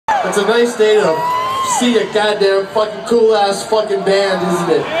It's a nice day to see a goddamn fucking cool-ass fucking band, isn't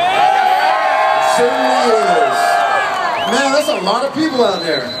it? It certainly is. Man, that's a lot of people out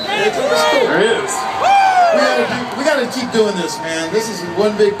there. There is. We gotta keep doing this, man. This is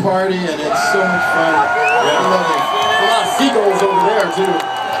one big party, and it's so much fun. Yeah. I love it. A lot of seagulls over there, too.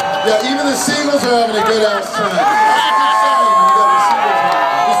 Yeah, even the seagulls are having a good ass time.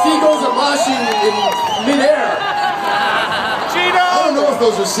 The seagulls are moshing in midair. I don't know if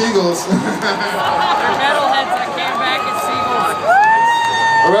those are seagulls. They're metalheads that came back as seagulls.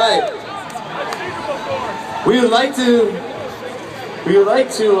 All right. We would like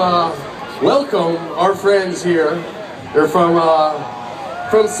to welcome our friends here. They're from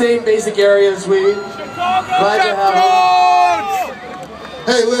same basic area as we. Glad to have them.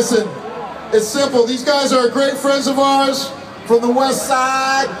 Hey, listen, it's simple. These guys are great friends of ours from the West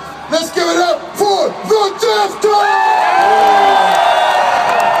Side. Let's give it up for the Deftones!